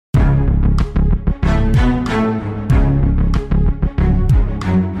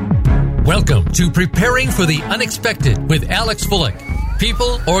to Preparing for the Unexpected with Alex Fullick.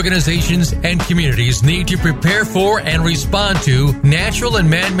 People, organizations, and communities need to prepare for and respond to natural and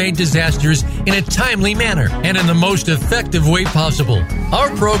man-made disasters in a timely manner and in the most effective way possible.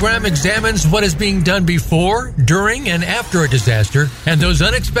 Our program examines what is being done before, during, and after a disaster and those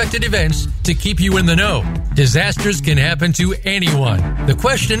unexpected events to keep you in the know. Disasters can happen to anyone. The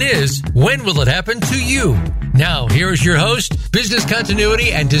question is, when will it happen to you? Now, here is your host, business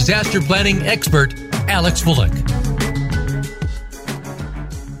continuity and disaster planning expert, Alex Fullick.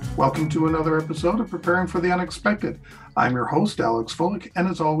 Welcome to another episode of Preparing for the Unexpected. I'm your host, Alex Fullick, and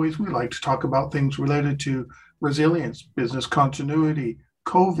as always, we like to talk about things related to resilience, business continuity,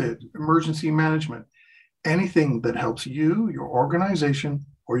 COVID, emergency management, anything that helps you, your organization,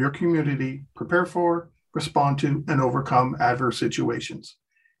 or your community prepare for, respond to, and overcome adverse situations.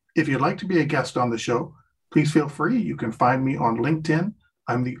 If you'd like to be a guest on the show, please feel free. You can find me on LinkedIn.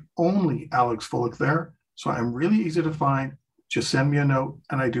 I'm the only Alex Fullick there, so I'm really easy to find. Just send me a note,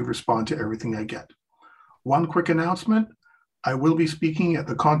 and I do respond to everything I get. One quick announcement. I will be speaking at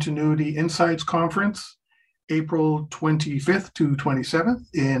the Continuity Insights Conference, April 25th to 27th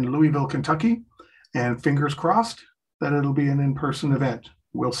in Louisville, Kentucky, and fingers crossed that it'll be an in-person event.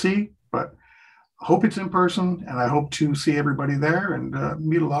 We'll see, but I hope it's in person, and I hope to see everybody there and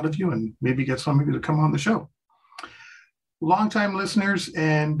meet a lot of you and maybe get some of you to come on the show. Longtime listeners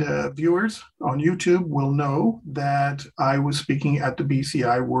and viewers on YouTube will know that I was speaking at the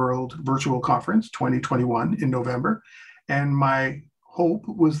BCI World Virtual Conference 2021 in November, and my hope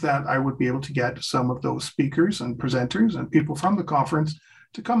was that I would be able to get some of those speakers and presenters and people from the conference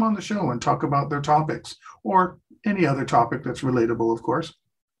to come on the show and talk about their topics, or any other topic that's relatable, of course.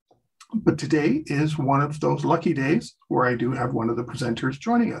 But today is one of those lucky days where I do have one of the presenters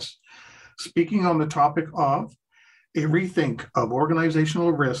joining us, speaking on the topic of a rethink of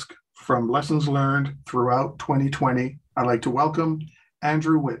organizational risk from lessons learned throughout 2020. I'd like to welcome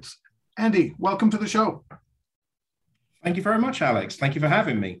Andrew Witts. Andy, welcome to the show. Thank you very much, Alex. Thank you for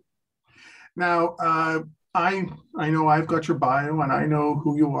having me. Now, I know I've got your bio and I know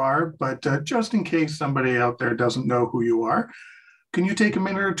who you are, but just in case somebody out there doesn't know who you are, can you take a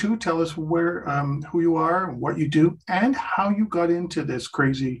minute or two, tell us where, who you are, what you do, and how you got into this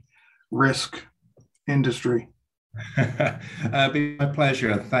crazy risk industry? It'd be my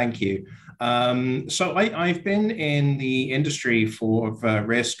pleasure. Thank you. So I've been in the industry for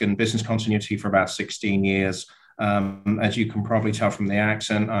risk and business continuity for about 16 years. As you can probably tell from the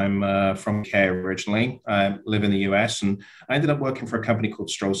accent, I'm from UK originally. I live in the US, and I ended up working for a company called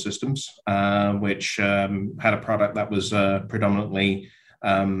Stroll Systems, which had a product that was predominantly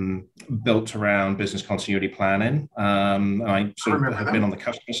built around business continuity planning. I sort of have been on the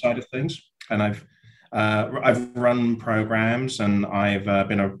customer side of things, and I've run programs, and I've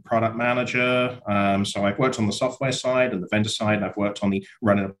been a product manager. So I've worked on the software side and the vendor side, and I've worked on the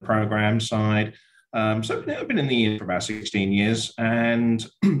running a program side. So I've been in the industry for about 16 years, and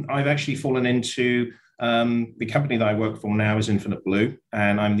I've actually fallen into the company that I work for now is Infinite Blue,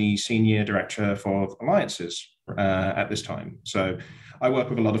 and I'm the Senior Director for Alliances at this time. So I work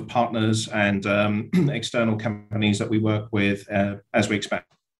with a lot of partners and external companies that we work with as we expand.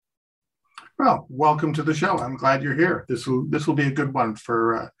 Well, welcome to the show. I'm glad you're here. This will be a good one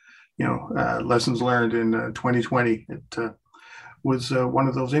for lessons learned in 2020. It was one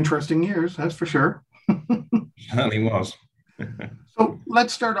of those interesting years, that's for sure. Certainly was. So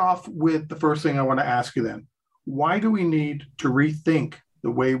let's start off with the first thing I want to ask you then. Why do we need to rethink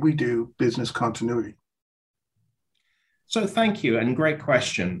the way we do business continuity? So thank you, and great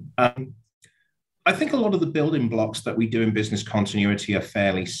question. I think a lot of the building blocks that we do in business continuity are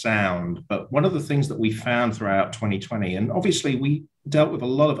fairly sound, but one of the things that we found throughout 2020, and obviously we dealt with a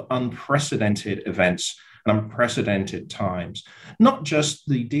lot of unprecedented events and unprecedented times, not just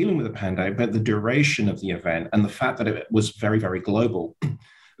the dealing with the pandemic, but the duration of the event and the fact that it was very, very global.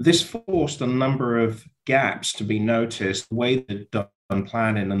 This forced a number of gaps to be noticed, the way they'd done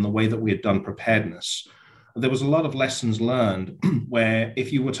planning and the way that we had done preparedness. There was a lot of lessons learned where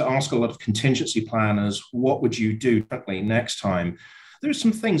if you were to ask a lot of contingency planners, what would you do differently next time? There are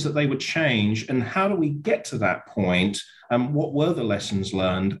some things that they would change, and how do we get to that point? What were the lessons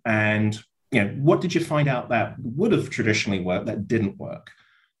learned? And what did you find out that would have traditionally worked that didn't work?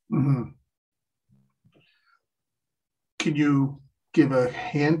 Mm-hmm. Can you give a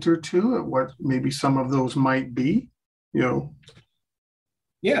hint or two at what maybe some of those might be?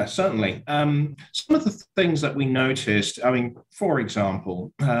 Yeah, certainly. Some of the things that we noticed, for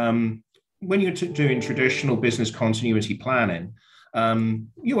example, when you're doing traditional business continuity planning,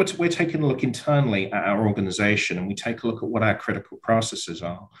 we're taking a look internally at our organization, and we take a look at what our critical processes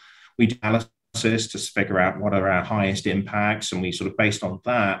are. We do to figure out what are our highest impacts. And we sort of, based on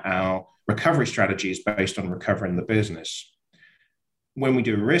that, our recovery strategy is based on recovering the business. When we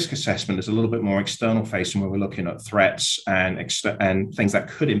do a risk assessment, it's a little bit more external facing, where we're looking at threats and things that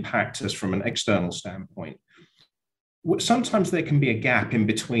could impact us from an external standpoint. Sometimes there can be a gap in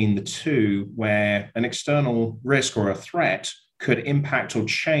between the two, where an external risk or a threat could impact or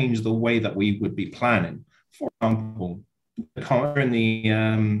change the way that we would be planning. For example, during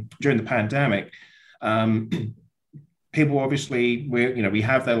the pandemic, people obviously, we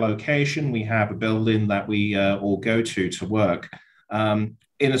have their location, we have a building that we all go to work. In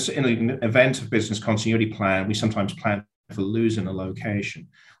an event of business continuity plan, we sometimes plan for losing a location.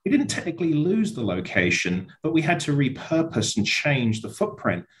 We didn't technically lose the location, but we had to repurpose and change the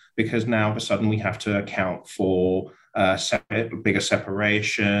footprint, because now all of a sudden we have to account for bigger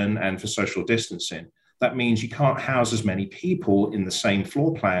separation and for social distancing. That means you can't house as many people in the same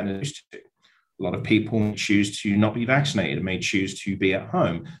floor plan as used to. A lot of people may choose to not be vaccinated, may choose to be at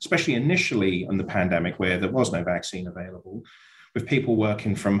home, especially initially in the pandemic where there was no vaccine available. With people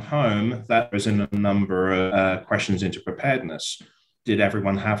working from home, that was in a number of questions into preparedness. Did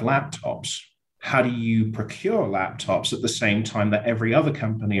everyone have laptops? How do you procure laptops at the same time that every other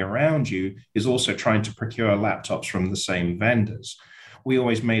company around you is also trying to procure laptops from the same vendors? We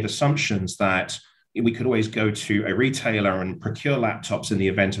always made assumptions that we could always go to a retailer and procure laptops in the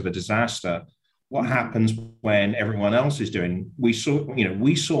event of a disaster. What happens when everyone else is doing? We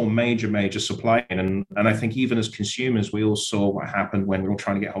saw major supply chain, and I think even as consumers, we all saw what happened when we were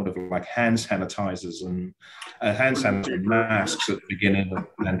trying to get hold of like hand sanitizers and masks at the beginning of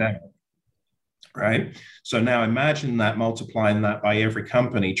the pandemic, right? So now imagine that, multiplying that by every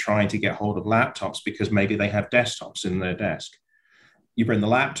company trying to get hold of laptops because maybe they have desktops in their desk. You bring the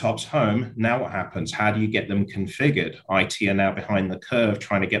laptops home. Now what happens? How do you get them configured? IT are now behind the curve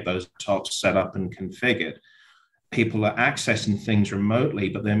trying to get those laptops set up and configured. People are accessing things remotely,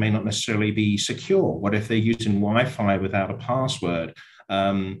 but they may not necessarily be secure. What if they're using Wi-Fi without a password?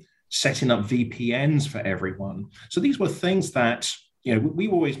 Setting up VPNs for everyone. So these were things that,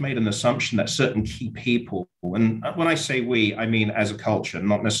 we've always made an assumption that certain key people, and when I say we, I mean as a culture,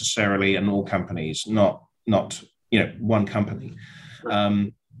 not necessarily in all companies, not one company.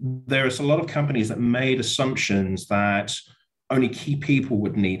 There's a lot of companies that made assumptions that only key people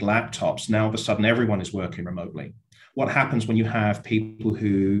would need laptops. Now, all of a sudden, everyone is working remotely. What happens when you have people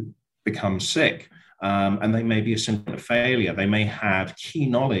who become sick and they may be a symptom of failure? They may have key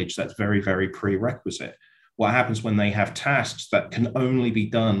knowledge that's very, very prerequisite. What happens when they have tasks that can only be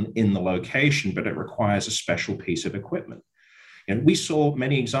done in the location, but it requires a special piece of equipment? We saw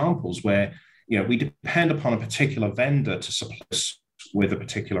many examples where we depend upon a particular vendor to supply us with a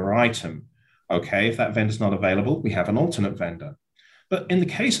particular item. Okay, if that vendor is not available, we have an alternate vendor. But in the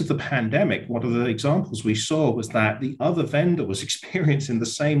case of the pandemic, one of the examples we saw was that the other vendor was experiencing the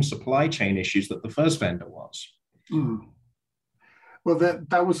same supply chain issues that the first vendor was. Mm. Well,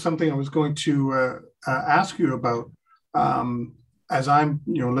 that was something I was going to ask you about. As I'm,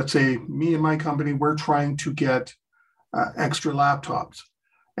 let's say me and my company, we're trying to get extra laptops,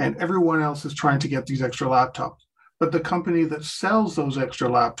 and everyone else is trying to get these extra laptops. But the company that sells those extra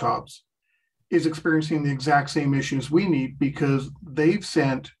laptops is experiencing the exact same issues we need because they've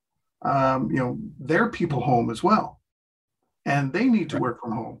sent, their people home as well, and they need to work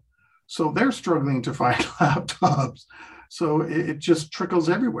from home. So they're struggling to find laptops. So it just trickles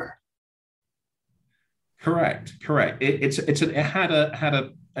everywhere. Correct. It had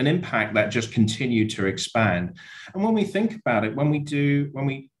an impact that just continued to expand. And when we think about it, when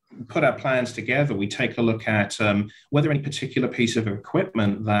we put our plans together, we take a look at whether any particular piece of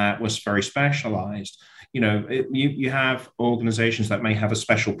equipment that was very specialized. You have organizations that may have a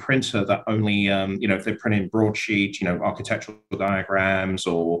special printer that only, if they're printing broadsheet, architectural diagrams,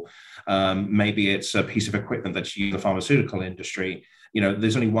 or maybe it's a piece of equipment that's used in the pharmaceutical industry.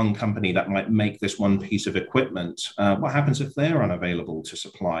 There's only one company that might make this one piece of equipment. What happens if they're unavailable to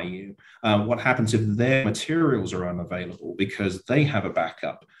supply you? What happens if their materials are unavailable because they have a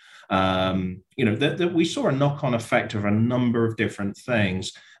backup? We saw a knock-on effect of a number of different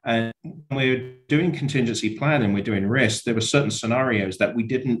things. And when we're doing contingency planning, we're doing risk, there were certain scenarios that we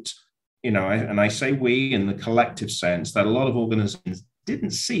didn't, and I say we in the collective sense, that a lot of organizations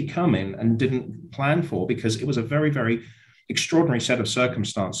didn't see coming and didn't plan for, because it was a very, very extraordinary set of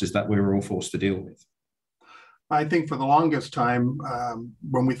circumstances that we were all forced to deal with. I think for the longest time,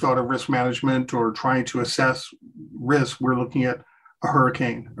 when we thought of risk management or trying to assess risk, we're looking at a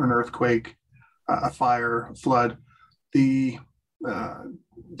hurricane, an earthquake, a fire, a flood, the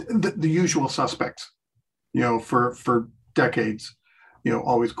usual suspects, for decades.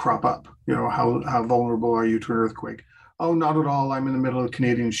 always crop up. How vulnerable are you to an earthquake? Oh, not at all. I'm in the middle of the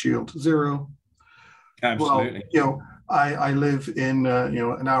Canadian Shield. Zero. Well, Absolutely. I live in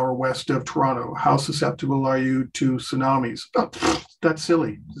an hour west of Toronto. How susceptible are you to tsunamis? Oh, that's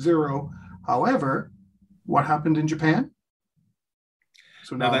silly. Zero. However, what happened in Japan?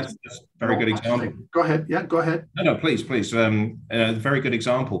 So No, now that's a very good example. Go ahead. Yeah, go ahead. No, please. Very good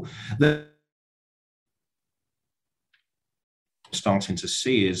example. Starting to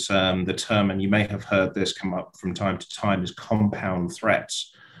see is the term, and you may have heard this come up from time to time, is compound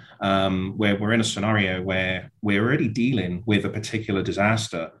threats, where we're in a scenario where we're already dealing with a particular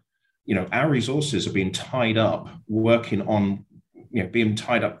disaster. Our resources are being tied up working on a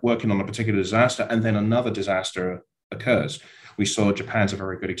particular disaster, and then another disaster occurs. We saw Japan's a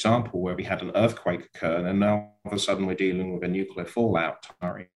very good example where we had an earthquake occur, and now all of a sudden we're dealing with a nuclear fallout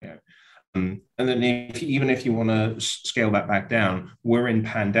scenario. And then even if you want to scale that back down, we're in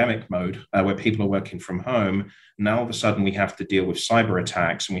pandemic mode where people are working from home. Now, all of a sudden, we have to deal with cyber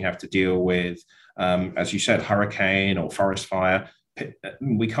attacks, and we have to deal with, as you said, hurricane or forest fire.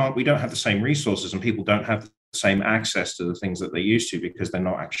 We don't have the same resources, and people don't have the same access to the things that they used to because they're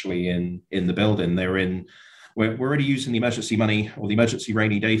not actually in the building. We're already using the emergency money or the emergency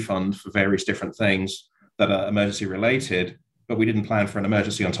rainy day fund for various different things that are emergency related, but we didn't plan for an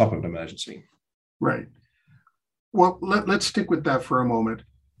emergency on top of an emergency. Right. Well, let's stick with that for a moment,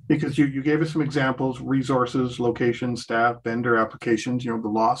 because you gave us some examples: resources, location, staff, vendor, applications, the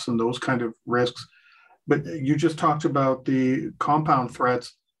loss and those kind of risks. But you just talked about the compound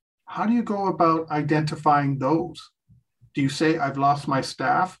threats. How do you go about identifying those? Do you say, I've lost my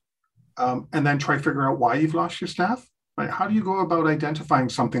staff, and then try to figure out why you've lost your staff? Like, how do you go about identifying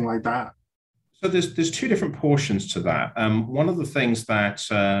something like that? So there's two different portions to that. One of the things that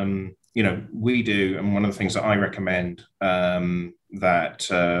we do, and one of the things that I recommend that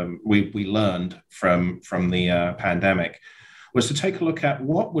we learned from the pandemic, was to take a look at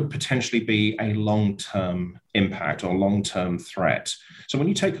what would potentially be a long-term impact or long-term threat. So when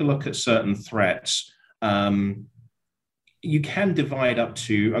you take a look at certain threats, you can divide up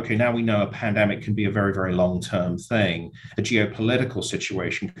to, okay, now we know a pandemic can be a very, very long-term thing. A geopolitical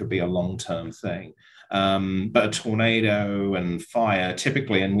situation could be a long-term thing. But a tornado and fire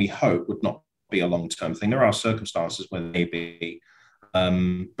typically, and we hope, would not be a long-term thing. There are circumstances where they may be.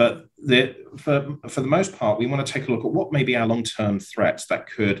 But for the most part, we want to take a look at what may be our long-term threats that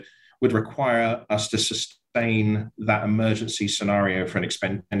would require us to sustain that emergency scenario for an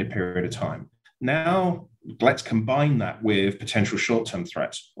extended period of time. Now, let's combine that with potential short-term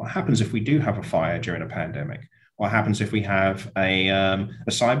threats. What happens if we do have a fire during a pandemic? What happens if we have a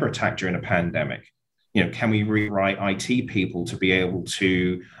cyber attack during a pandemic? Can we rewrite IT people to be able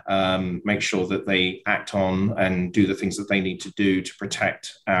to make sure that they act on and do the things that they need to do to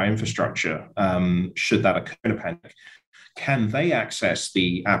protect our infrastructure should that occur in a pandemic? Can they access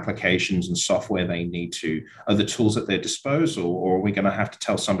the applications and software they need to? Are the tools at their disposal, or are we going to have to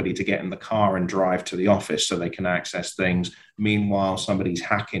tell somebody to get in the car and drive to the office so they can access things? Meanwhile, somebody's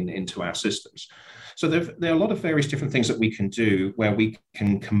hacking into our systems. So there are a lot of various different things that we can do where we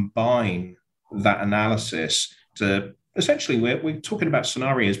can combine that analysis to essentially, we're talking about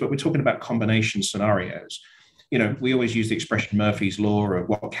scenarios, but we're talking about combination scenarios. We always use the expression Murphy's Law of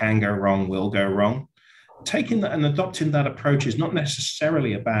what can go wrong will go wrong. Taking that and adopting that approach is not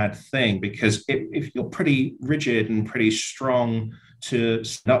necessarily a bad thing, because if you're pretty rigid and pretty strong to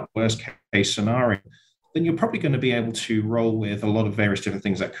set up worst case scenario, then you're probably going to be able to roll with a lot of various different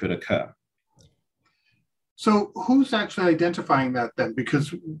things that could occur. So who's actually identifying that then?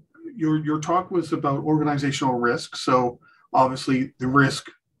 Because your talk was about organizational risk. So obviously the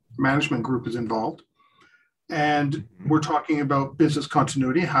risk management group is involved. And we're talking about business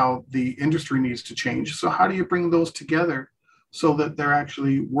continuity, how the industry needs to change. So how do you bring those together so that they're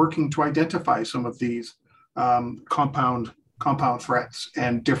actually working to identify some of these compound threats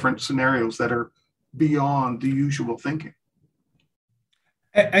and different scenarios that are beyond the usual thinking?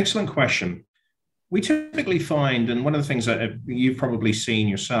 Excellent question. We typically find, and one of the things that you've probably seen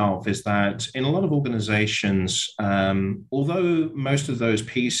yourself, is that in a lot of organizations, although most of those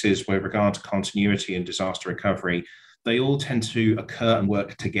pieces with regard to continuity and disaster recovery, they all tend to occur and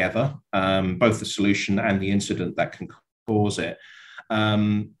work together, both the solution and the incident that can cause it.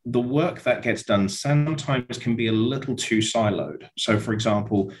 The work that gets done sometimes can be a little too siloed. So, for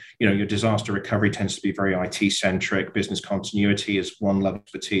example, your disaster recovery tends to be very IT-centric, business continuity is one level of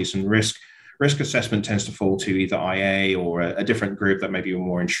expertise, and risk assessment tends to fall to either IA or a different group that may be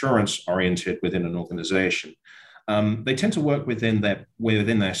more insurance-oriented within an organization. They tend to work within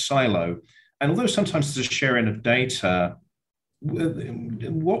their silo. And although sometimes there's a sharing of data,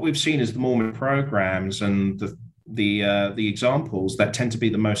 what we've seen is the more programs and the examples that tend to be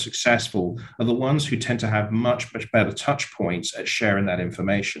the most successful are the ones who tend to have much better touch points at sharing that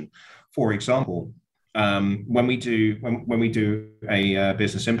information. For example, when we do a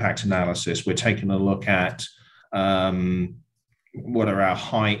business impact analysis, we're taking a look at what are our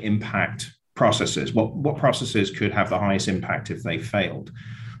high impact processes. What processes could have the highest impact if they failed?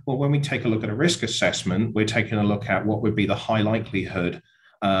 Well, when we take a look at a risk assessment, we're taking a look at what would be the high likelihood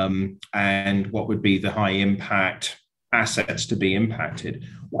and what would be the high impact assets to be impacted.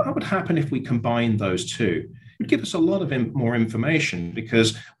 What would happen if we combine those two? It would give us a lot of more information,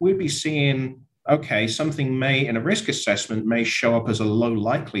 because we'd be seeing, okay, something may, in a risk assessment, may show up as a low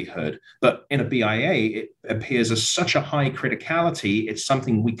likelihood, but in a BIA, it appears as such a high criticality, it's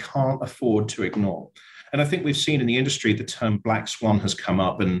something we can't afford to ignore. And I think we've seen in the industry, the term black swan has come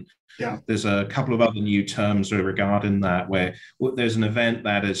up, and there's a couple of other new terms regarding that, where there's an event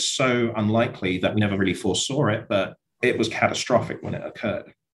that is so unlikely that we never really foresaw it, but it was catastrophic when it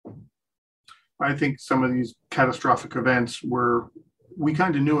occurred. I think some of these catastrophic events we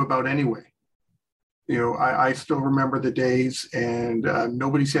kind of knew about anyway. You know, I still remember the days, and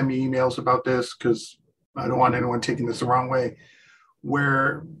nobody sent me emails about this because I don't want anyone taking this the wrong way,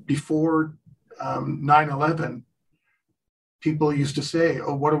 where before 9/11, people used to say,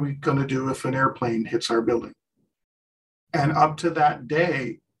 oh, what are we going to do if an airplane hits our building? And up to that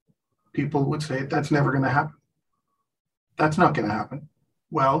day, people would say, that's never going to happen. That's not going to happen.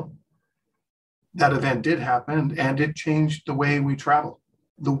 Well, that event did happen, and it changed the way we travel.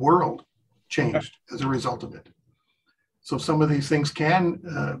 The world changed as a result of it. So some of these things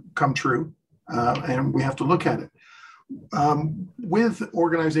can come true, and we have to look at it. With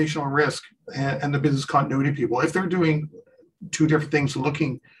organizational risk and the business continuity people, if they're doing two different things,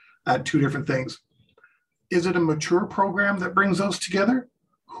 looking at two different things, is it a mature program that brings those together?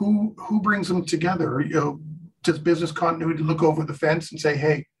 Who brings them together? You know, does business continuity look over the fence and say,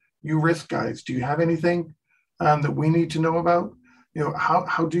 hey, you risk guys, do you have anything that we need to know about? You know,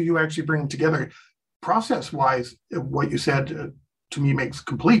 how do you actually bring them together? Process-wise, what you said to me makes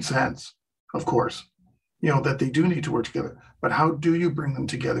complete sense, of course. You know, that they do need to work together. But how do you bring them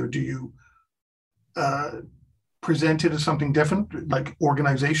together? Do you present it as something different, like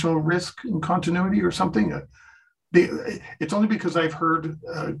organizational risk and continuity or something? It's only because I've heard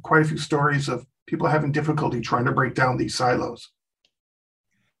quite a few stories of people having difficulty trying to break down these silos.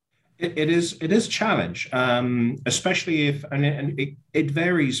 It is a challenge, especially if, and it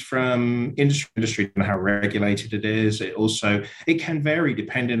varies from industry to industry and how regulated it is. It can vary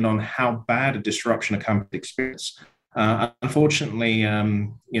depending on how bad a disruption a company experiences. Unfortunately,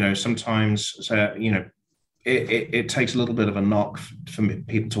 sometimes, it takes a little bit of a knock for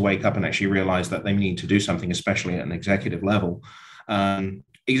people to wake up and actually realize that they need to do something, especially at an executive level.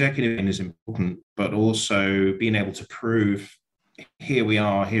 Executive is important, but also being able to prove, here we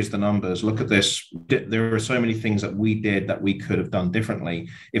are, here's the numbers, look at this. There are so many things that we did that we could have done differently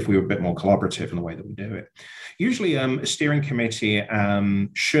if we were a bit more collaborative in the way that we do it. Usually a steering committee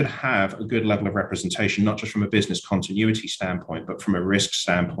should have a good level of representation, not just from a business continuity standpoint, but from a risk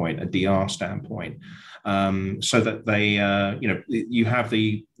standpoint, a DR standpoint, so that they, you have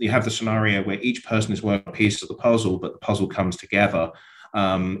the scenario where each person is working on pieces of the puzzle, but the puzzle comes together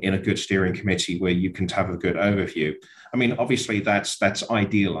in a good steering committee where you can have a good overview. I mean, obviously that's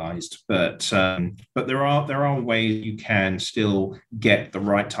idealized, but there are ways you can still get the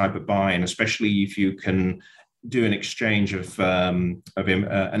right type of buy-in, especially if you can do an exchange of an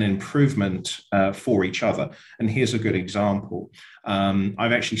improvement for each other. And here's a good example.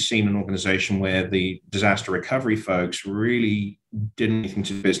 I've actually seen an organization where the disaster recovery folks really did anything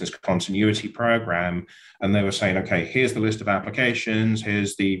to the business continuity program. And they were saying, okay, here's the list of applications,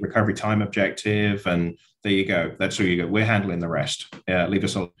 here's the recovery time objective, and there you go. That's where you go. We're handling the rest. Leave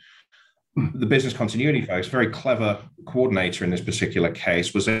us alone. The business continuity folks, very clever coordinator in this particular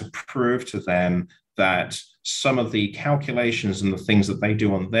case, was able to prove to them that some of the calculations and the things that they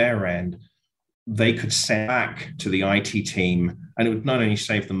do on their end, they could send back to the IT team, and it would not only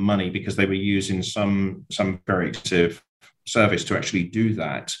save them money because they were using some very expensive service to actually do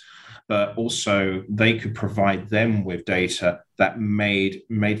that, but also they could provide them with data that made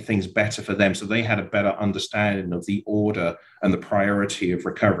things better for them. So they had a better understanding of the order and the priority of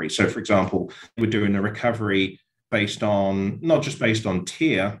recovery. So for example, we're doing a recovery not just based on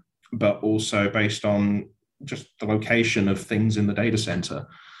tier, but also based on just the location of things in the data center.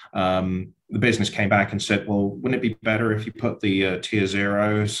 the business came back and said, well, wouldn't it be better if you put the tier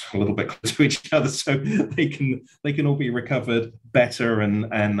zeros a little bit closer to each other so they can all be recovered better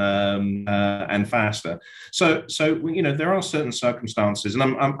and faster? So there are certain circumstances, and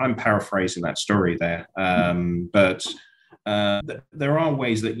I'm paraphrasing that story there, but there are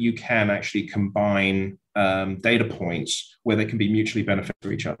ways that you can actually combine data points where they can be mutually beneficial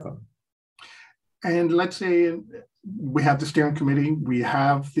to each other. And let's say we have the steering committee, we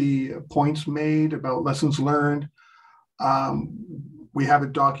have the points made about lessons learned, we have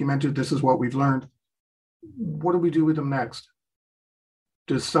it documented, this is what we've learned. What do we do with them next?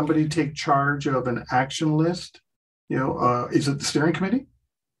 Does somebody take charge of an action list? Is it the steering committee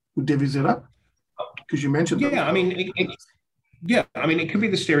who divvies it up? Because you mentioned it could be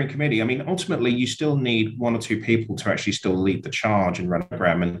the steering committee. I mean, ultimately, you still need one or two people to actually still lead the charge and run a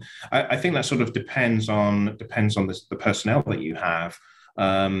program. And I think that sort of depends on the personnel that you have.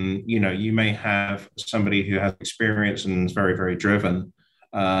 You may have somebody who has experience and is very, very driven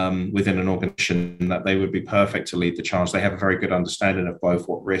within an organization that they would be perfect to lead the charge. They have a very good understanding of both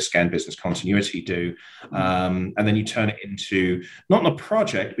what risk and business continuity do. And then you turn it into not a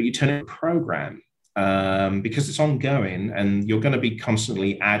project, but you turn it into a program. Because it's ongoing and you're going to be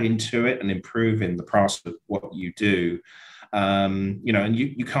constantly adding to it and improving the process of what you do. And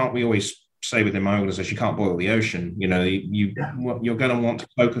you can't, we always say within my organization, you can't boil the ocean. You're going to want to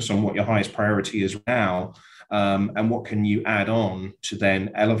focus on what your highest priority is now, and what can you add on to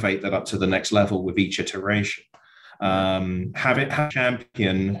then elevate that up to the next level with each iteration. Have a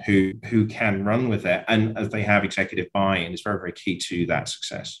champion who can run with it, and as they have executive buy-in is very, very key to that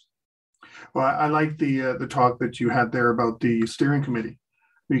success. Well, I like the talk that you had there about the steering committee,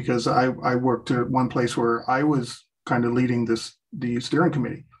 because I worked at one place where I was kind of leading the steering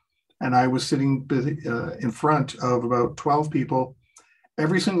committee, and I was sitting in front of about 12 people.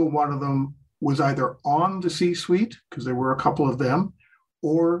 Every single one of them was either on the C-suite, because there were a couple of them,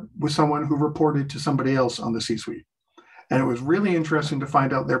 or was someone who reported to somebody else on the C-suite. And it was really interesting to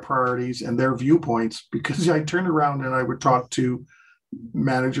find out their priorities and their viewpoints, because I turned around and I would talk to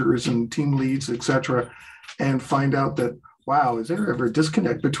managers and team leads, etc., and find out that, wow, is there ever a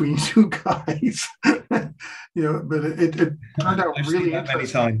disconnect between you guys? But it turned out really interesting. Many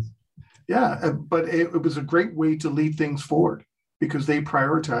times. Yeah, but it was a great way to lead things forward, because they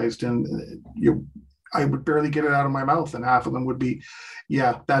prioritized, and I would barely get it out of my mouth, and half of them would be,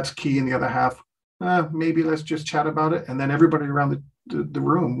 yeah, that's key, and the other half, maybe let's just chat about it, and then everybody around the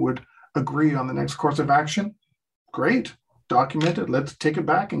room would agree on the next course of action. Great. Document it, let's take it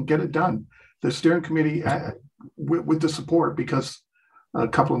back and get it done. The steering committee, with the support, because a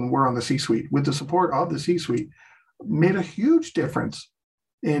couple of them were on the C-suite, with the support of the C-suite, made a huge difference.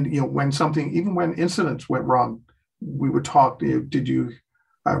 And even when incidents went wrong, we would talk. Did you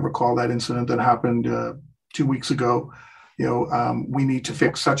recall that incident that happened 2 weeks ago? We need to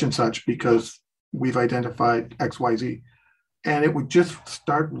fix such and such because we've identified XYZ, and it would just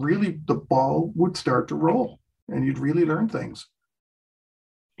start. Really, the ball would start to roll, and you'd really learn things.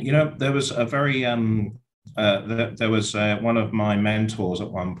 There was a very there was one of my mentors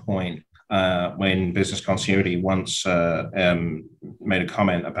at one point when business continuity once made a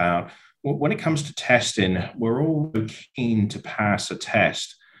comment about, well, when it comes to testing, we're all keen to pass a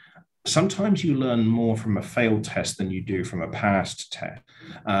test. Sometimes you learn more from a failed test than you do from a passed test.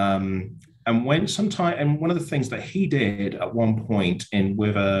 And one of the things that he did at one point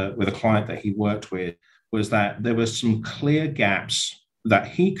with a client that he worked with was that there were some clear gaps that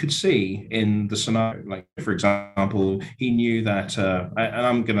he could see in the scenario. Like, for example, he knew that, and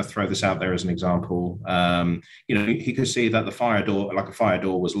I'm going to throw this out there as an example, he could see that the fire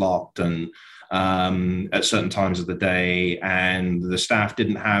door was locked and at certain times of the day, and the staff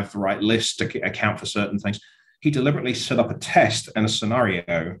didn't have the right list to account for certain things. He deliberately set up a test and a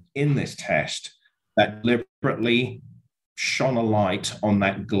scenario in this test that deliberately shone a light on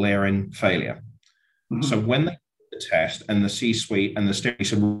that glaring failure. Mm-hmm. So when they did the test and the C-suite and the steering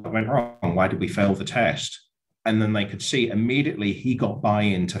said, what went wrong? Why did we fail the test? And then they could see immediately he got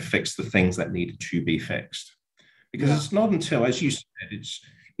buy-in to fix the things that needed to be fixed. Because it's not until, as you said,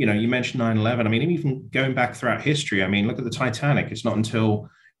 you mentioned 9/11. I mean, even going back throughout history, I mean, look at the Titanic. It's not until,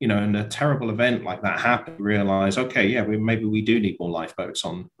 in a terrible event like that happened, realize, okay, yeah, maybe we do need more lifeboats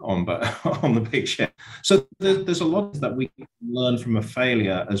on the big ship. So there's a lot that we can learn from a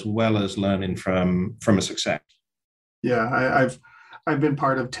failure as well as learning from a success. Yeah, I've been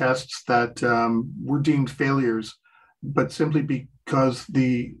part of tests that were deemed failures, but simply because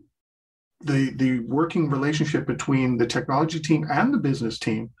the working relationship between the technology team and the business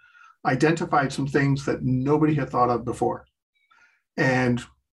team identified some things that nobody had thought of before. And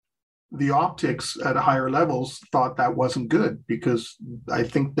the optics at higher levels thought that wasn't good because I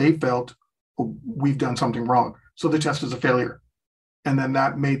think they felt, oh, we've done something wrong. So the test is a failure. And then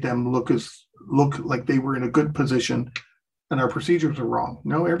that made them look like they were in a good position and our procedures were wrong.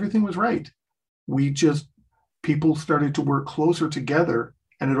 No, everything was right. People started to work closer together,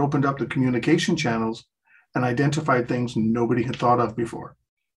 and it opened up the communication channels and identified things nobody had thought of before.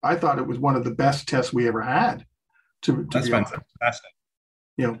 I thought it was one of the best tests we ever had. That's fantastic.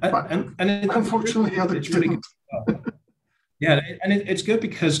 But unfortunately, others didn't. Yeah, and it's good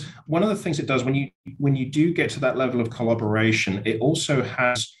because one of the things it does when you do get to that level of collaboration, it also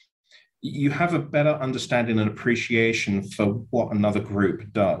you have a better understanding and appreciation for what another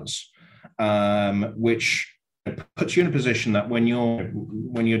group does, which puts you in a position that when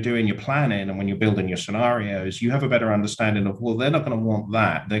you're doing your planning and when you're building your scenarios, you have a better understanding of, well, they're not going to want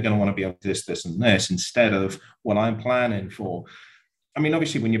that. They're going to want to be able to this, and this instead of what I'm planning for. I mean,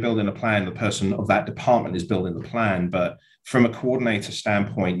 obviously, when you're building a plan, the person of that department is building the plan. But from a coordinator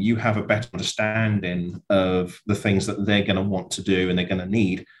standpoint, you have a better understanding of the things that they're going to want to do and they're going to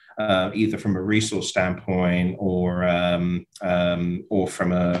need, either from a resource standpoint or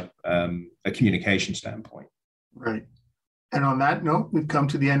from a communication standpoint. Right. And on that note, we've come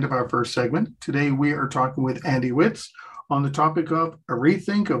to the end of our first segment. Today, we are talking with Andy Witts on the topic of a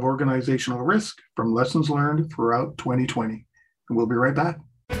rethink of organizational risk from lessons learned throughout 2020. We'll be right back.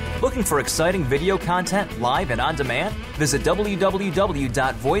 Looking for exciting video content live and on demand? Visit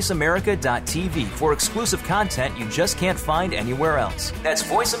www.voiceamerica.tv for exclusive content you just can't find anywhere else. That's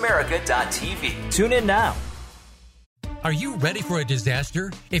voiceamerica.tv. Tune in now. Are you ready for a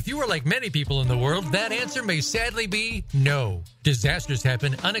disaster? If you are like many people in the world, that answer may sadly be no. Disasters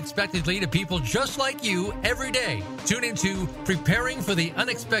happen unexpectedly to people just like you every day. Tune into Preparing for the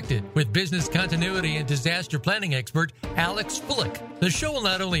Unexpected with business continuity and disaster planning expert Alex Fullick. The show will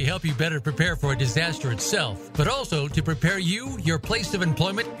not only help you better prepare for a disaster itself, but also to prepare you, your place of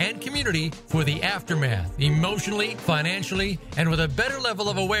employment, and community for the aftermath, emotionally, financially, and with a better level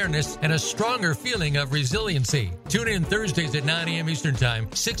of awareness and a stronger feeling of resiliency. Tune in Thursdays at 9 a.m. Eastern Time,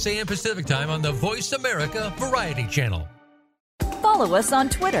 6 a.m. Pacific Time on the Voice America Variety Channel. Follow us on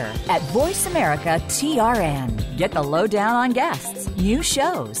Twitter at VoiceAmericaTRN. Get the lowdown on guests, new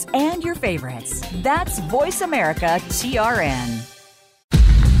shows, and your favorites. That's VoiceAmericaTRN.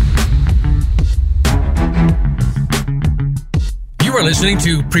 You are listening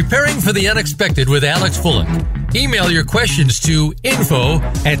to Preparing for the Unexpected with Alex Fullick. Email your questions to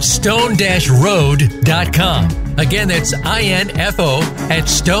info@stone-road.com. Again, that's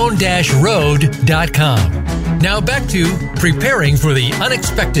info@stone-road.com. Now back to Preparing for the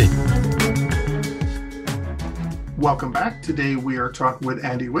Unexpected. Welcome back. Today we are talking with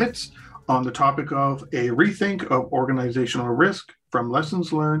Andy Witts on the topic of a rethink of organizational risk from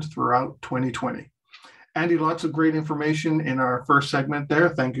lessons learned throughout 2020. Andy, lots of great information in our first segment there.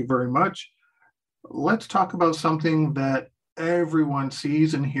 Thank you very much. Let's talk about something that everyone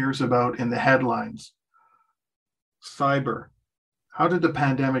sees and hears about in the headlines. Cyber. How did the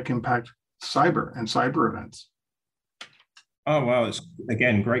pandemic impact cyber and cyber events? Oh, well, it's,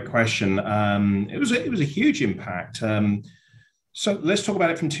 again, great question. It was a huge impact. So let's talk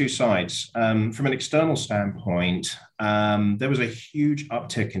about it from two sides. From an external standpoint, there was a huge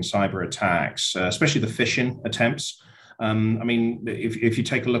uptick in cyber attacks, especially the phishing attempts. I mean, if you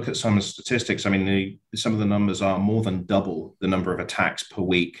take a look at some of the statistics, I mean, some of the numbers are more than double the number of attacks per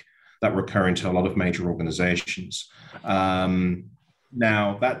week that recur into a lot of major organizations.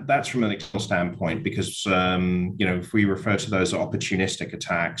 Now, that's from an external standpoint, because, if we refer to those as opportunistic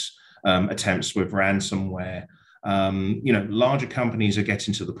attacks, attempts with ransomware, larger companies are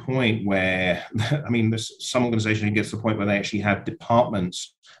getting to the point where, I mean, there's some organizations get to the point where they actually have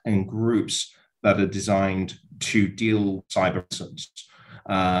departments and groups that are designed to deal with cyber incidents,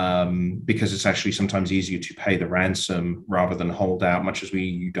 because it's actually sometimes easier to pay the ransom rather than hold out, much as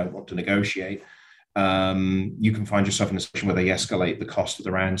you don't want to negotiate. You can find yourself in a situation where they escalate the cost of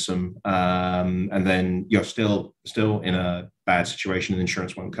the ransom, and then you're still in a bad situation and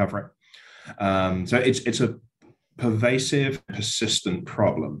insurance won't cover it. So it's a pervasive, persistent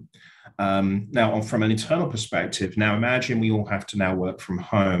problem. Now, from an internal perspective, now imagine we all have to now work from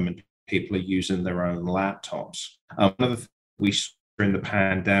home and people are using their own laptops. One of the things we saw during the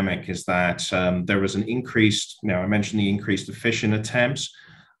pandemic is that there was an increased, I mentioned the increased phishing attempts.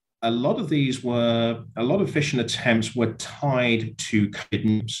 A lot of phishing attempts were tied to COVID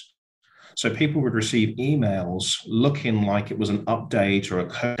news. So people would receive emails looking like it was an update or a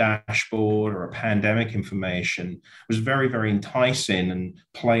code dashboard or a pandemic information. It was very, very enticing and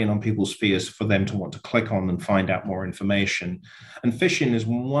playing on people's fears for them to want to click on and find out more information. And phishing is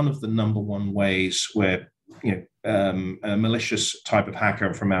one of the number one ways where a malicious type of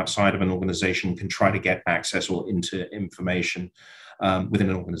hacker from outside of an organization can try to get access or into information within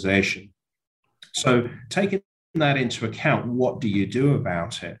an organization. So taking that into account, what do you do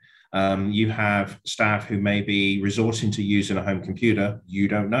about it? You have staff who may be resorting to using a home computer. You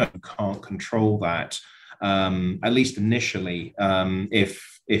don't know. You can't control that, at least initially,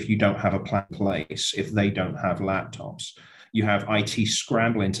 if you don't have a plan in place, if they don't have laptops. You have IT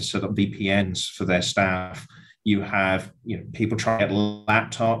scrambling to set up VPNs for their staff. You have people trying to get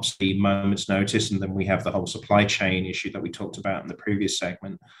laptops, the moment's notice, and then we have the whole supply chain issue that we talked about in the previous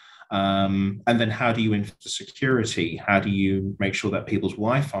segment. And then how do you ensure security? How do you make sure that people's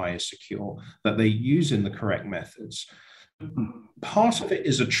Wi-Fi is secure, that they're using the correct methods? Part of it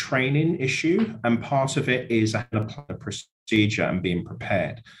is a training issue, and part of it is a procedure and being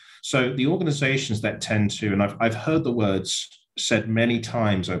prepared. So the organizations that tend to, and I've heard the words said many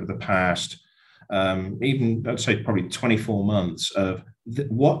times over the past, even I'd say probably 24 months, of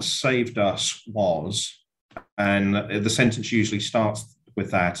what saved us was, and the sentence usually starts with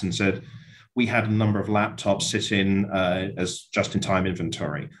that and said, we had a number of laptops sitting as just-in-time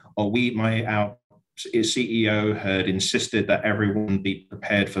inventory, or our CEO had insisted that everyone be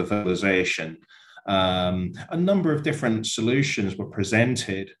prepared for virtualization. A number of different solutions were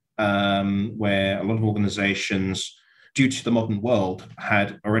presented where a lot of organizations, due to the modern world,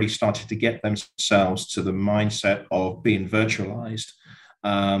 had already started to get themselves to the mindset of being virtualized.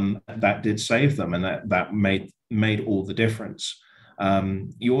 That did save them, and that made all the difference.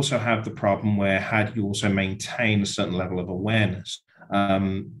 You also have the problem where, had you also maintained a certain level of awareness,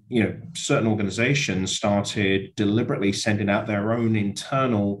 certain organizations started deliberately sending out their own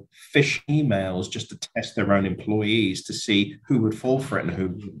internal phishing emails just to test their own employees to see who would fall for it and who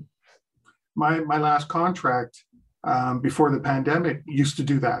wouldn't. My last contract before the pandemic used to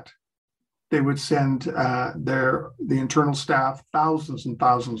do that. They would send the internal staff, thousands and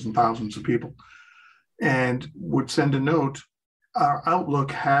thousands and thousands of people, and would send a note. Our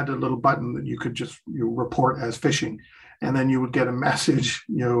Outlook had a little button that you could just report as phishing, and then you would get a message,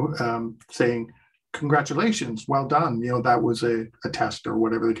 saying, "Congratulations, well done. That was a test," or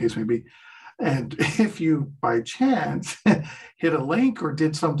whatever the case may be. And if you, by chance, hit a link or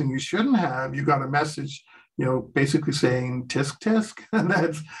did something you shouldn't have, you got a message, basically saying "tisk tisk," and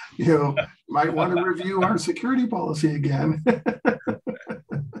that's, might want to review our security policy again.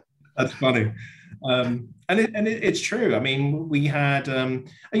 That's funny. It's true. I mean, we had,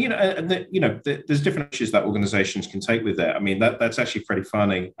 there's different issues that organizations can take with it. I mean, that's actually pretty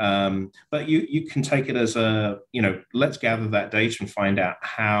funny. But you can take it as let's gather that data and find out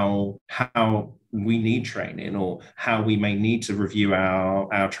how we need training, or how we may need to review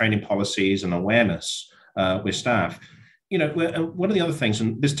our training policies and awareness with staff. One of the other things,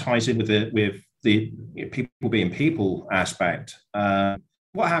 and this ties in with the people being people aspect.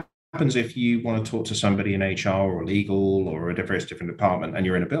 What happens if you want to talk to somebody in HR or legal or a various different department, and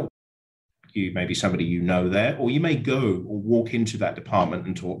you're in a building? You may be somebody there, or you may go or walk into that department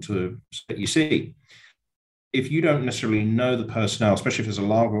and talk to that you see. If you don't necessarily know the personnel, especially if it's a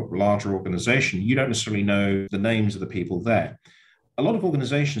larger organization, you don't necessarily know the names of the people there. A lot of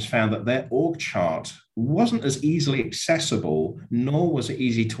organizations found that their org chart wasn't as easily accessible, nor was it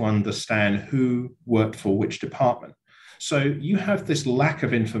easy to understand who worked for which department. So you have this lack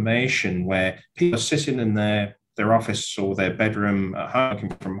of information where people are sitting in their office or their bedroom at home, working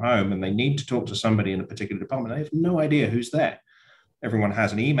from home, and they need to talk to somebody in a particular department. They have no idea who's there. Everyone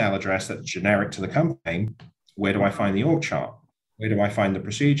has an email address that's generic to the company. Where do I find the org chart? Where do I find the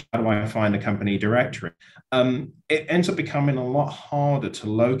procedure? How do I find the company directory? It ends up becoming a lot harder to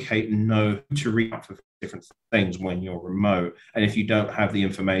locate and know who to reach out for different things when you're remote, and if you don't have the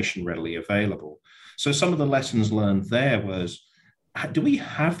information readily available. So some of the lessons learned there was, do we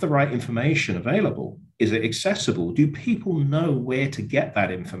have the right information available? Is it accessible? Do people know where to get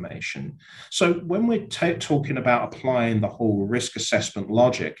that information? So when we're talking about applying the whole risk assessment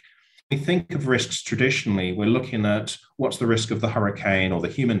logic, we think of risks traditionally, we're looking at what's the risk of the hurricane or the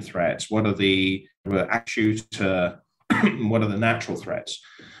human threats, what are the acute, what are the natural threats?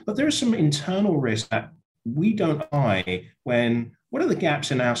 But there are some internal risks that we don't eye what are the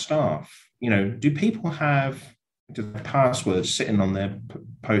gaps in our staff? Do people have passwords sitting on their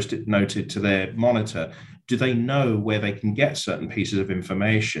post-it noted to their monitor? Do they know where they can get certain pieces of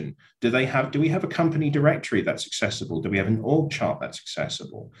information? Do we have a company directory that's accessible? Do we have an org chart that's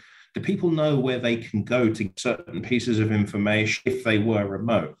accessible? Do people know where they can go to get certain pieces of information if they were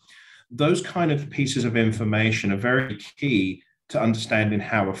remote? Those kind of pieces of information are very key to understanding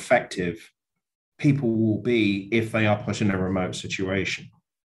how effective people will be if they are put in a remote situation.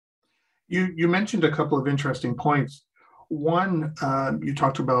 You mentioned a couple of interesting points. One, you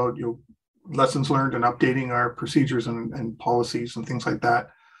talked about lessons learned and updating our procedures and policies and things like that.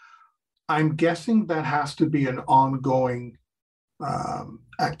 I'm guessing that has to be an ongoing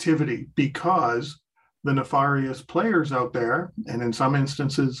activity, because the nefarious players out there, and in some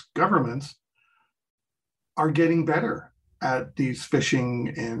instances governments, are getting better at these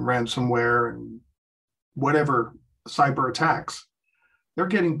phishing and ransomware and whatever cyber attacks. They're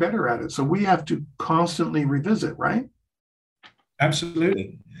getting better at it. So we have to constantly revisit, right?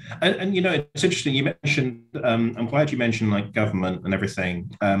 Absolutely. And it's interesting. You mentioned, I'm glad you mentioned like government and everything.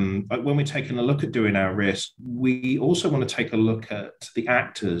 But when we're taking a look at doing our risk, we also want to take a look at the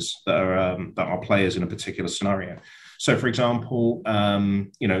actors that are players in a particular scenario. So, for example,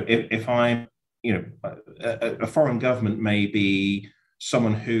 if I'm, a foreign government may be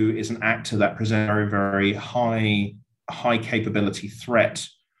someone who is an actor that presents a very, very high capability threat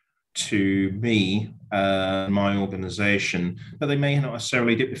to me, my organization, but they may not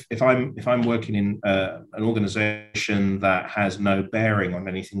necessarily do. If I'm working in an organization that has no bearing on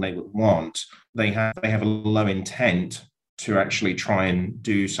anything they would want, they have a low intent to actually try and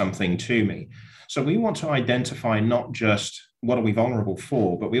do something to me. So we want to identify not just what are we vulnerable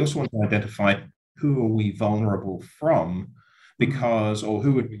for, but we also want to identify who are we vulnerable from, because, or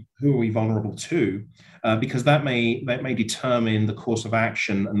who are we vulnerable to, because that may determine the course of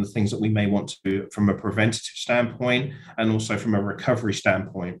action and the things that we may want to do from a preventative standpoint and also from a recovery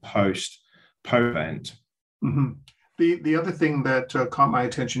standpoint post-event. Mm-hmm. The other thing that caught my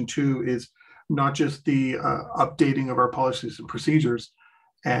attention too is not just the updating of our policies and procedures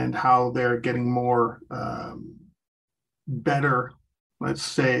and how they're getting more better, let's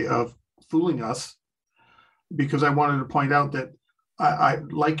say, of fooling us, because I wanted to point out that I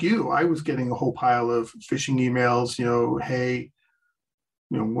like you, I was getting a whole pile of phishing emails, hey,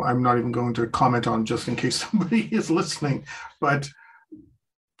 I'm not even going to comment on, just in case somebody is listening, but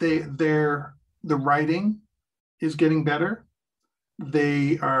the writing is getting better.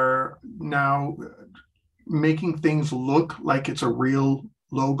 They are now making things look like it's a real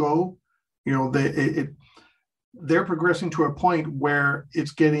logo. They're progressing to a point where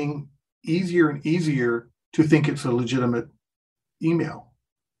it's getting easier and easier to think it's a legitimate email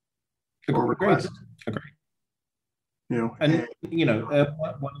or request. Agree. One of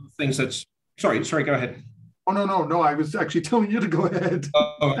the things that's sorry, go ahead. Oh no, I was actually telling you to go ahead.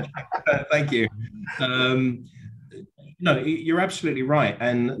 Oh, thank you. No, you're absolutely right.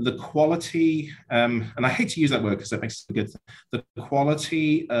 And the quality, and I hate to use that word because that makes it good. The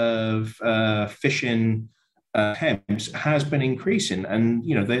quality of phishing attempts has been increasing, and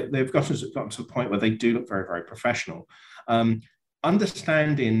they've gotten to the point where they do look very, very professional.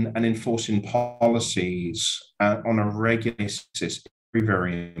 Understanding and enforcing policies on a regular basis is very,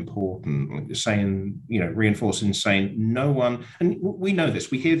 very important. Like reinforcing, saying no one, and we know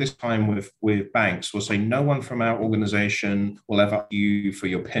this, we hear this time with banks, will say no one from our organization will ever ask you for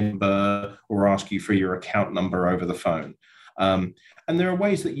your PIN number or ask you for your account number over the phone. And there are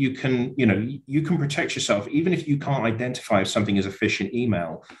ways that you can protect yourself. Even if you can't identify if something is a phishing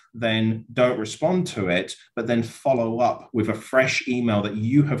email, then don't respond to it, but then follow up with a fresh email that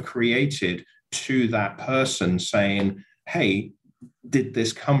you have created to that person saying, hey, did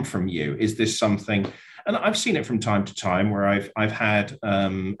this come from you? Is this something? And I've seen it from time to time where I've had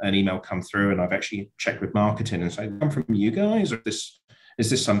an email come through and I've actually checked with marketing and said, come from you guys, or is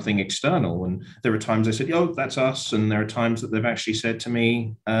this something external? And there are times they said, oh, that's us. And there are times that they've actually said to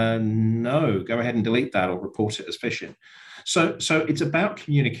me, no, go ahead and delete that or report it as phishing. So it's about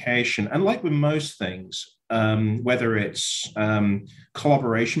communication. And like with most things, whether it's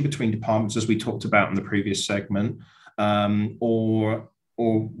collaboration between departments, as we talked about in the previous segment, or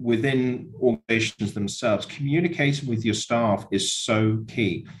within organizations themselves, communicating with your staff is so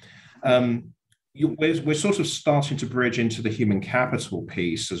key. We're sort of starting to bridge into the human capital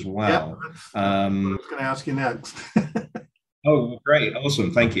piece as well. Yeah, that's what I was going to ask you next. Oh, great.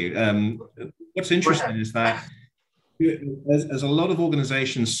 Awesome. Thank you. What's interesting is that as a lot of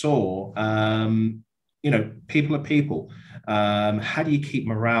organizations saw, people are people. How do you keep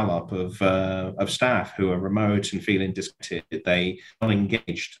morale up of staff who are remote and feeling disconnected? They are not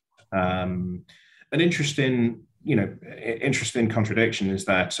engaged. An interesting interesting contradiction is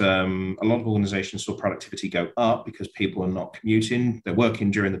that a lot of organizations saw productivity go up because people are not commuting. They're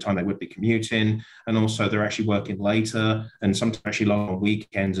working during the time they would be commuting. And also they're actually working later and sometimes actually long on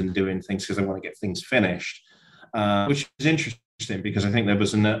weekends and doing things because they want to get things finished, which is interesting because I think there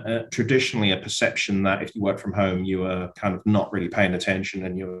was traditionally a perception that if you work from home, you were kind of not really paying attention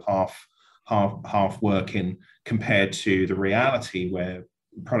and you were half working compared to the reality where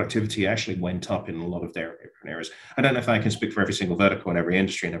productivity actually went up in a lot of their different areas. I don't know if I can speak for every single vertical in every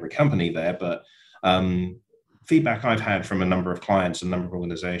industry and every company there, but feedback I've had from a number of clients and a number of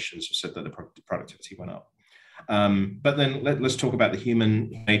organizations have said that the productivity went up. But then let's talk about the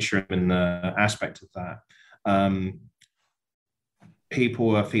human nature and aspect of that.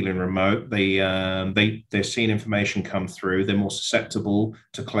 People are feeling remote. They're seeing information come through. They're more susceptible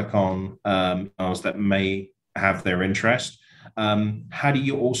to click on emails that may have their interest. How do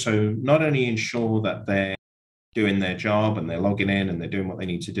you also not only ensure that they're doing their job and they're logging in and they're doing what they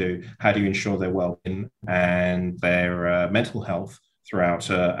need to do, how do you ensure their well-being and their mental health throughout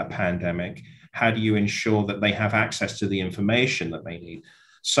a pandemic? How do you ensure that they have access to the information that they need?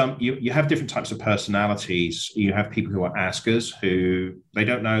 You have different types of personalities. You have people who are askers, who they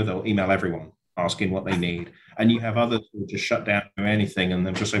don't know, they'll email everyone asking what they need. And you have others who just shut down anything and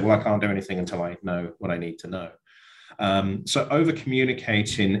then just say, well, I can't do anything until I know what I need to know. So over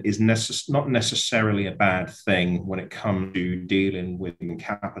communicating is not necessarily a bad thing when it comes to dealing with the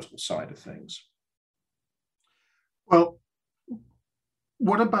capital side of things. Well,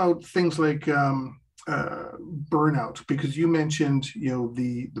 what about things like burnout? Because you mentioned,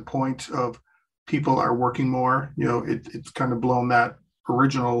 the point of people are working more. It's kind of blown that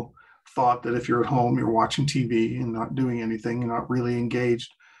original thought that if you're at home, you're watching TV and not doing anything, you're not really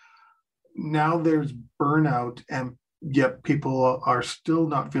engaged. Now there's burnout, and yet people are still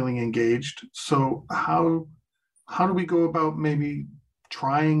not feeling engaged. So how do we go about maybe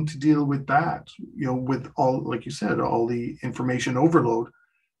trying to deal with that? With all, like you said, all the information overload.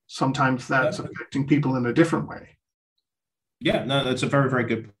 Sometimes that's affecting people in a different way. Yeah, no, that's a very, very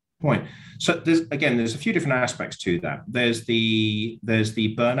good point. So there's a few different aspects to that. There's the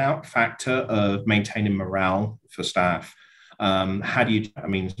burnout factor of maintaining morale for staff. How do you,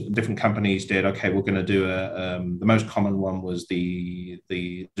 different companies did, okay, we're going to do the most common one was the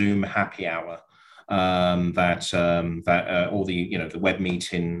Zoom happy hour, or the web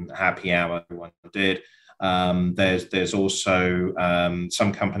meeting happy hour everyone did. There's also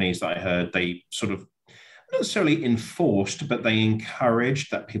some companies that I heard, they sort of not necessarily enforced, but they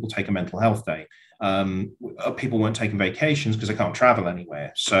encouraged that people take a mental health day. People weren't taking vacations because they can't travel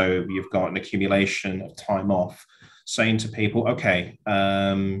anywhere. So you've got an accumulation of time off, saying to people, okay,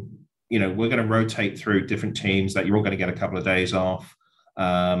 we're going to rotate through different teams that you're all going to get a couple of days off.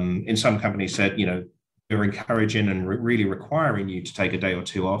 In some companies said, they're encouraging and really requiring you to take a day or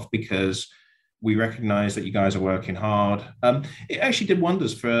two off because we recognize that you guys are working hard. It actually did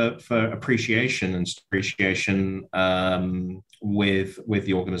wonders for appreciation and appreciation with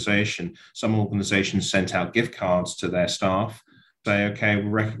the organization. Some organizations sent out gift cards to their staff. Say, okay, we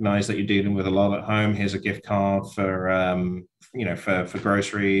recognize that you're dealing with a lot at home. Here's a gift card for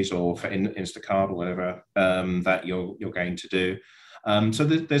groceries or for Instacart or whatever that you're going to do. So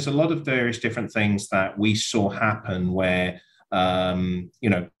there's a lot of various different things that we saw happen where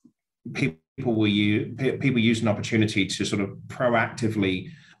people use an opportunity to sort of proactively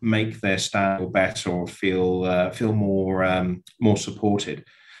make their staff better or feel more supported.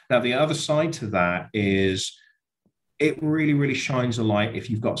 Now, the other side to that is it really, really shines a light if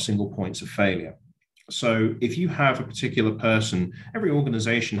you've got single points of failure. So if you have a particular person, every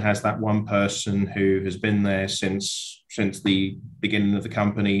organization has that one person who has been there since the beginning of the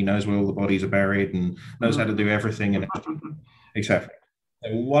company, knows where all the bodies are buried and knows how to do everything, and etc.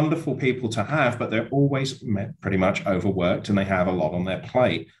 They're wonderful people to have, but they're always pretty much overworked and they have a lot on their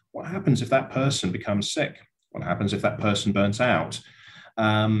plate. What happens if that person becomes sick? What happens if that person burns out?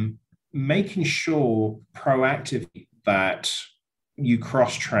 Making sure proactively that you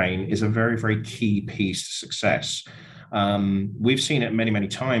cross-train is a very, very key piece to success. We've seen it many, many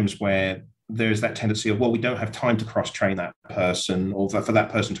times where there's that tendency of, well, we don't have time to cross-train that person or for that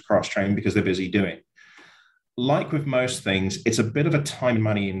person to cross-train because they're busy doing. Like with most things, it's a bit of a time and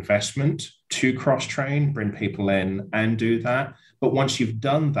money investment to cross-train, bring people in and do that. But once you've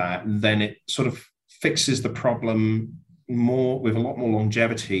done that, then it sort of fixes the problem more with a lot more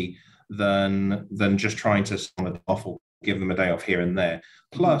longevity than just trying to someone off or give them a day off here and there.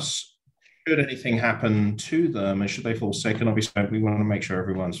 Plus, should anything happen to them and should they fall sick, and obviously we want to make sure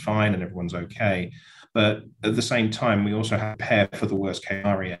everyone's fine and everyone's okay, But at the same time, we also have to prepare for the worst case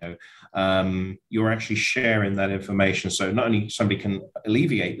scenario. You're actually sharing that information. So not only somebody can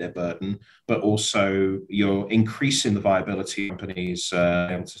alleviate their burden, but also you're increasing the viability of companies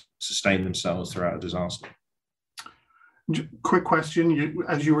able to sustain themselves throughout a disaster. Quick question.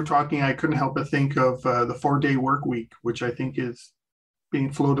 As you were talking, I couldn't help but think of the 4-day work week, which I think is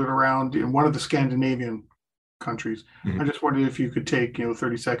being floated around in one of the Scandinavian countries. I just wondered if you could take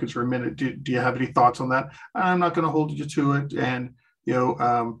 30 seconds or a minute. Do you have any thoughts on that? I'm not going to hold you to it. And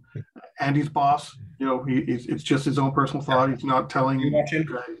Andy's boss, it's just his own personal thought. He's not telling you. Watching?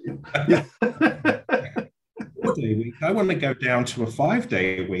 Yeah. 4-day week. I want to go down to a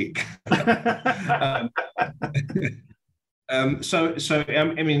 5-day week.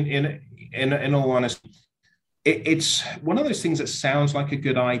 I mean, in all honesty, it's one of those things that sounds like a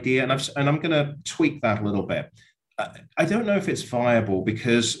good idea, and I'm going to tweak that a little bit. I don't know if it's viable,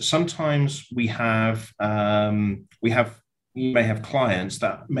 because sometimes you may have clients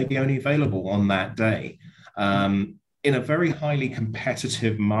that may be only available on that day. In a very highly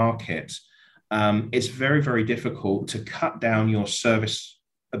competitive market, it's very, very difficult to cut down your service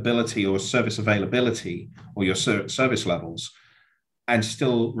ability or service availability or your service levels and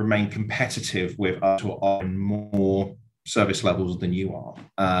still remain competitive with us who are on more service levels than you are.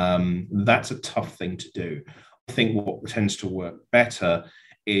 That's a tough thing to do. I think what tends to work better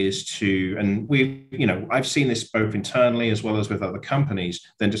is I've seen this both internally as well as with other companies,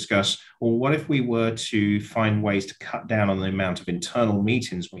 then discuss, well, what if we were to find ways to cut down on the amount of internal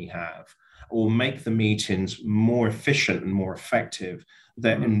meetings we have, or make the meetings more efficient and more effective?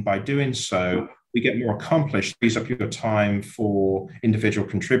 And by doing so, we get more accomplished, frees up your time for individual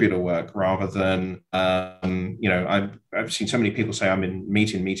contributor work rather than, I've seen so many people say, I'm in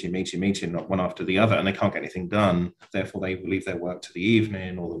meeting, not one after the other, and they can't get anything done. Therefore, they leave their work to the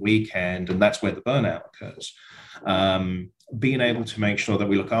evening or the weekend, and that's where the burnout occurs. Being able to make sure that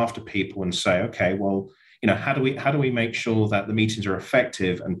we look after people and say, okay, well, how do we make sure that the meetings are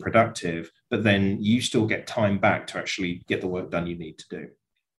effective and productive, but then you still get time back to actually get the work done you need to do?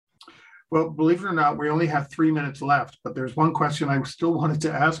 Well, believe it or not, we only have 3 minutes left, but there's one question I still wanted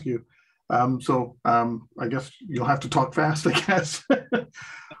to ask you. I guess you'll have to talk fast, I guess.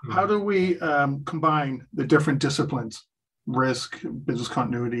 How do we combine the different disciplines, risk, business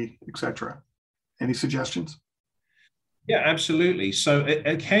continuity, etc.? Any suggestions? Yeah, absolutely. So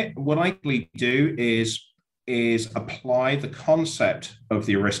what I do is apply the concept of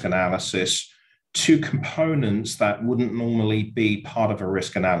the risk analysis to components that wouldn't normally be part of a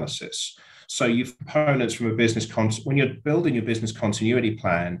risk analysis. So you've components from a when you're building your business continuity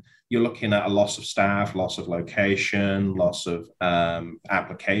plan, you're looking at a loss of staff, loss of location, loss of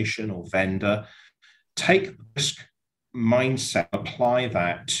application or vendor. Take risk mindset, apply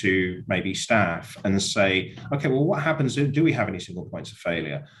that to maybe staff and say, okay, well, what happens if, do we have any single points of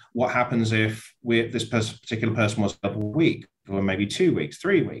failure? What happens if this particular person was a week or maybe 2 weeks,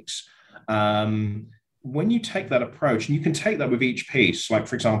 3 weeks? When you take that approach, and you can take that with each piece, like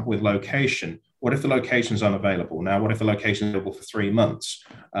for example, with location, what if the location is unavailable? Now, what if the location is available for 3 months?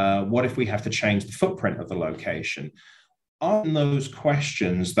 What if we have to change the footprint of the location? On those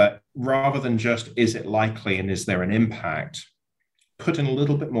questions that rather than just, is it likely and is there an impact, putting a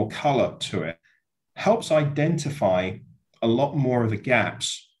little bit more color to it helps identify a lot more of the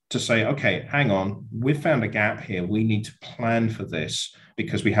gaps to say, okay, hang on, we've found a gap here. We need to plan for this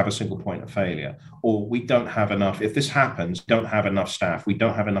because we have a single point of failure, or we don't have enough. If this happens, don't have enough staff. We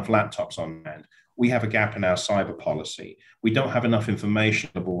don't have enough laptops on hand. We have a gap in our cyber policy. We don't have enough information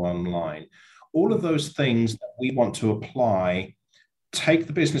available online. All of those things that we want to apply, take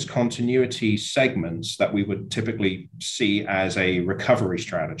the business continuity segments that we would typically see as a recovery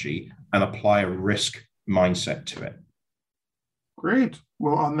strategy and apply a risk mindset to it. Great.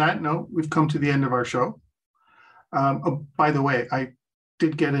 Well, on that note, we've come to the end of our show. By the way, I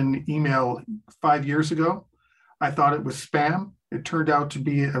did get an email 5 years ago. I thought it was spam. It turned out to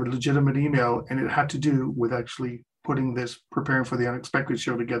be a legitimate email, and it had to do with actually putting this Preparing for the Unexpected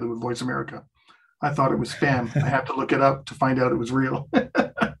show together with Voice America. I thought it was spam. I had to look it up to find out it was real.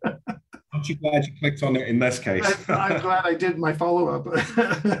 Aren't you glad you clicked on it in this case? I'm glad I did my follow-up.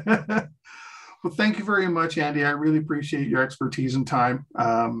 Well, thank you very much, Andy. I really appreciate your expertise and time.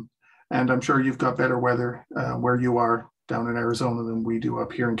 And I'm sure you've got better weather where you are down in Arizona than we do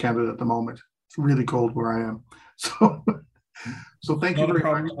up here in Canada at the moment. It's really cold where I am. So thank you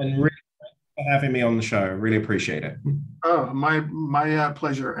very much. And really for having me on the show. I really appreciate it. Oh, my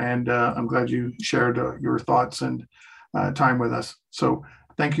pleasure. And I'm glad you shared your thoughts and time with us. So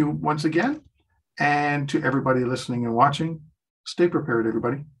thank you once again. And to everybody listening and watching, stay prepared,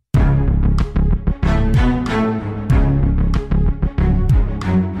 everybody.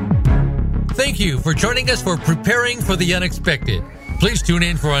 Thank you for joining us for Preparing for the Unexpected. Please tune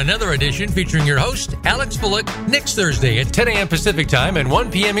in for another edition featuring your host, Alex Bullock, next Thursday at 10 a.m. Pacific Time and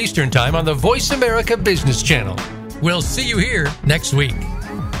 1 p.m. Eastern Time on the Voice America Business Channel. We'll see you here next week.